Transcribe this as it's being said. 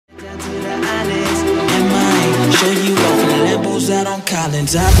show you off in Lambos out on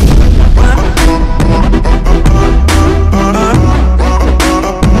Collins.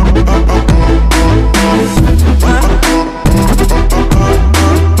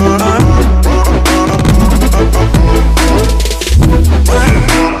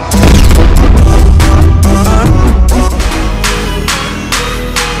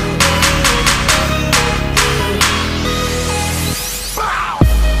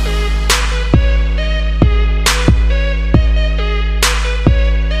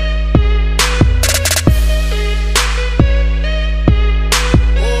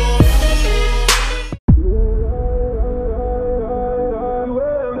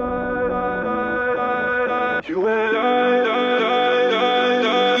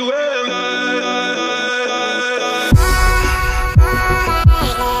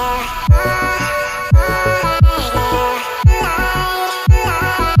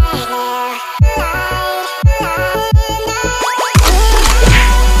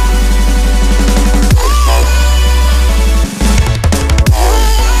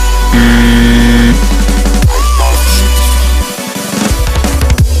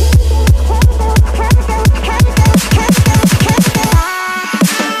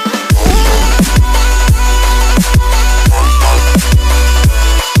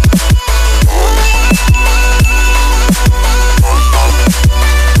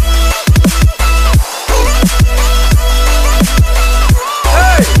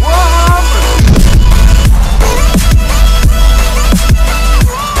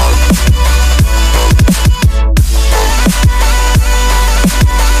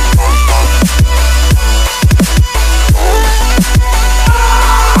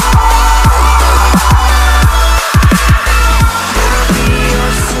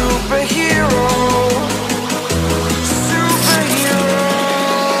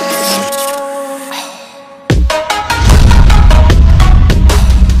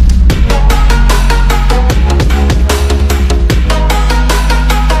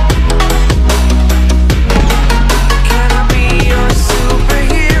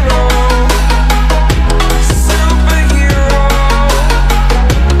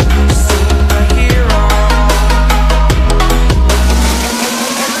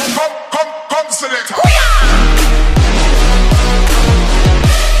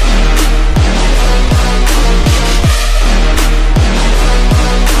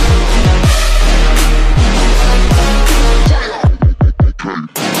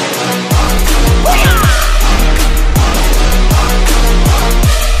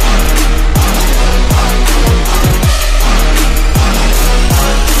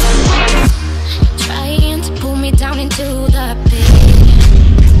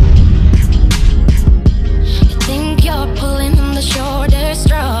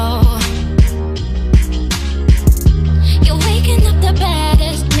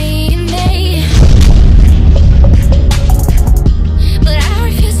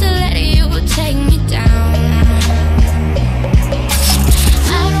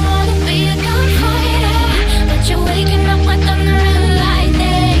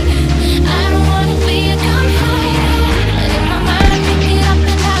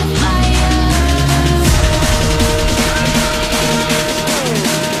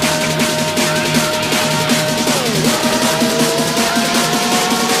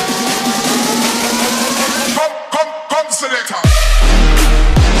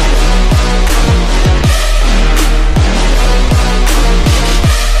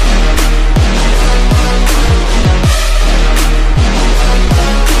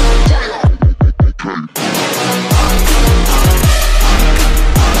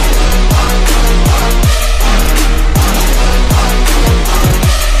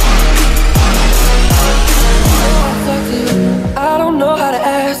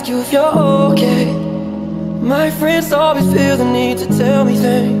 friends always feel the need to tell me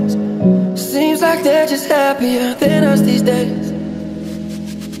things. Seems like they're just happier than us these days.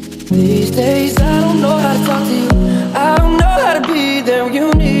 These days I don't know how to talk to you, I don't know how to be there when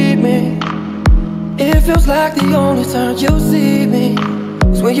you need me. It feels like the only time you see me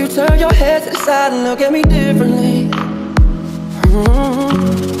is when you turn your head to the side and look at me differently.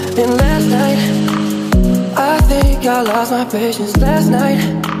 And last night, I think I lost my patience. Last night,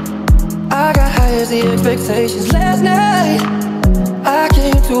 I got high as the expectations. Last night, I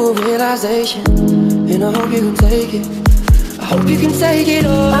came to a realization, and I hope you can take it. I hope you can take it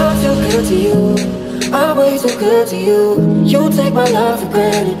all. I'm too good to you, I'm way too good to you. You take my love for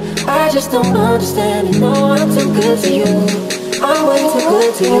granted, I just don't understand it. No, I'm too good to you, I'm way too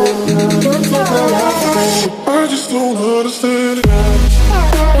good to you. You take my love for granted, I just don't understand it.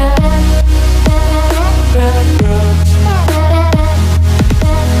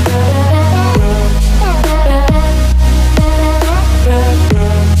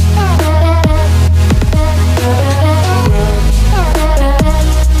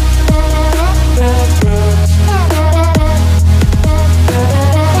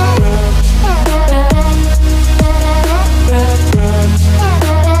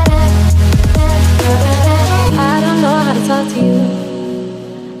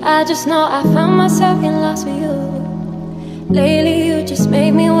 I just know I found myself getting lost with you. Lately you just made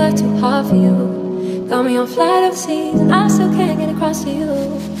me work too hard for you. Got me on flight overseas and I still can't get across to you.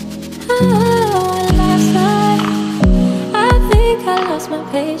 Oh, last night I think I lost my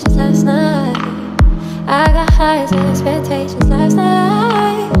patience last night. I got high as expectations last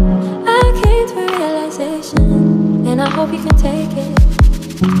night. I came to a realization, and I hope you can take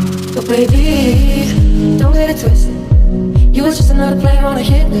it. But baby, don't get it twisted. You was just another player on a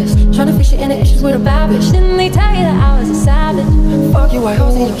hit list, trying to fix your inner issues with a bad bitch. Didn't they tell you that I was a savage? Fuck you white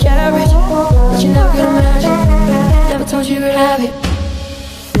hoes in your carriage, but you never could imagine. Never told you you could have it.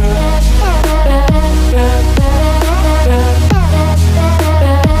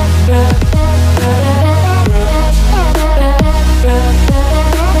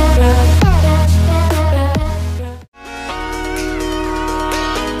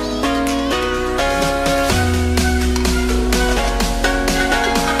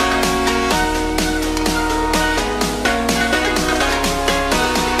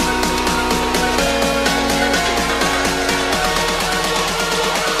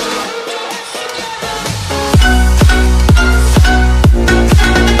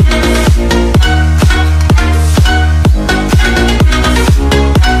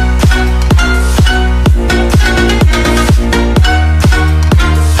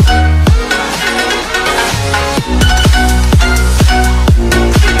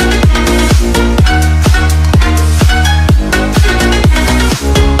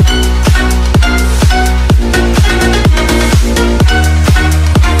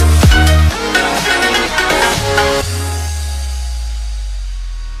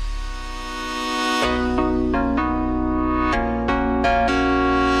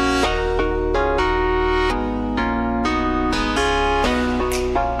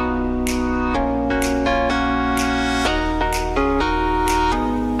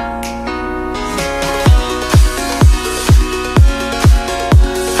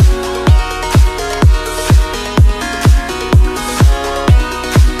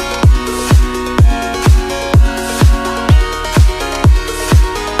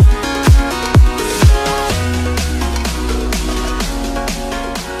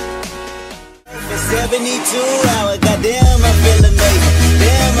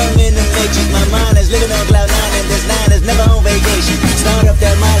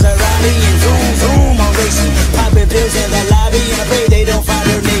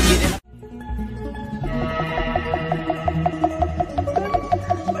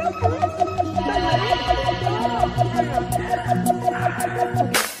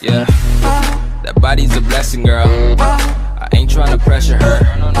 Yeah, that body's a blessing, girl. I ain't tryna pressure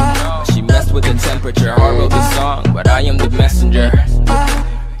her. She messed with the temperature. Heart wrote the song, but I am the messenger.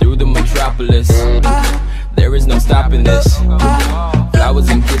 Through the metropolis, there is no stopping this. Flowers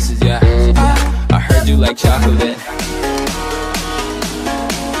and kisses, yeah. I heard you like chocolate.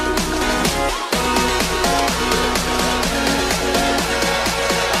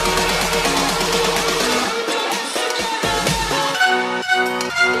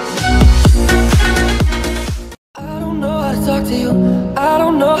 I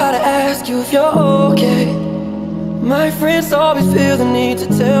don't know how to ask you if you're okay. My friends always feel the need to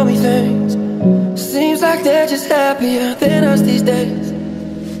tell me things. Seems like they're just happier than us these days.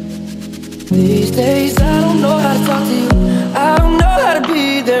 These days I don't know how to talk to you. I don't know how to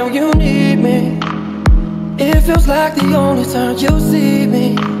be there when you need me. It feels like the only time you see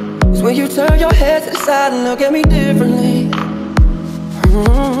me is when you turn your head to the side and look at me differently.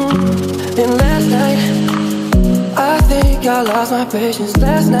 And last night I think I lost my patience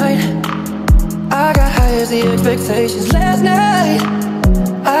last night. I got high as the expectations last night.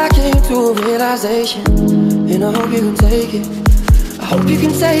 I came to a realization, and I hope you can take it. I hope you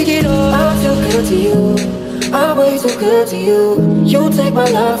can take it all. I feel good to you, I'm way too good to you. You take my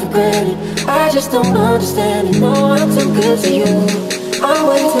love for granted, I just don't understand it. No, I'm too good to you, I'm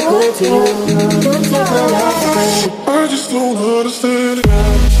way too good to you. You take my love for granted, I just don't understand it.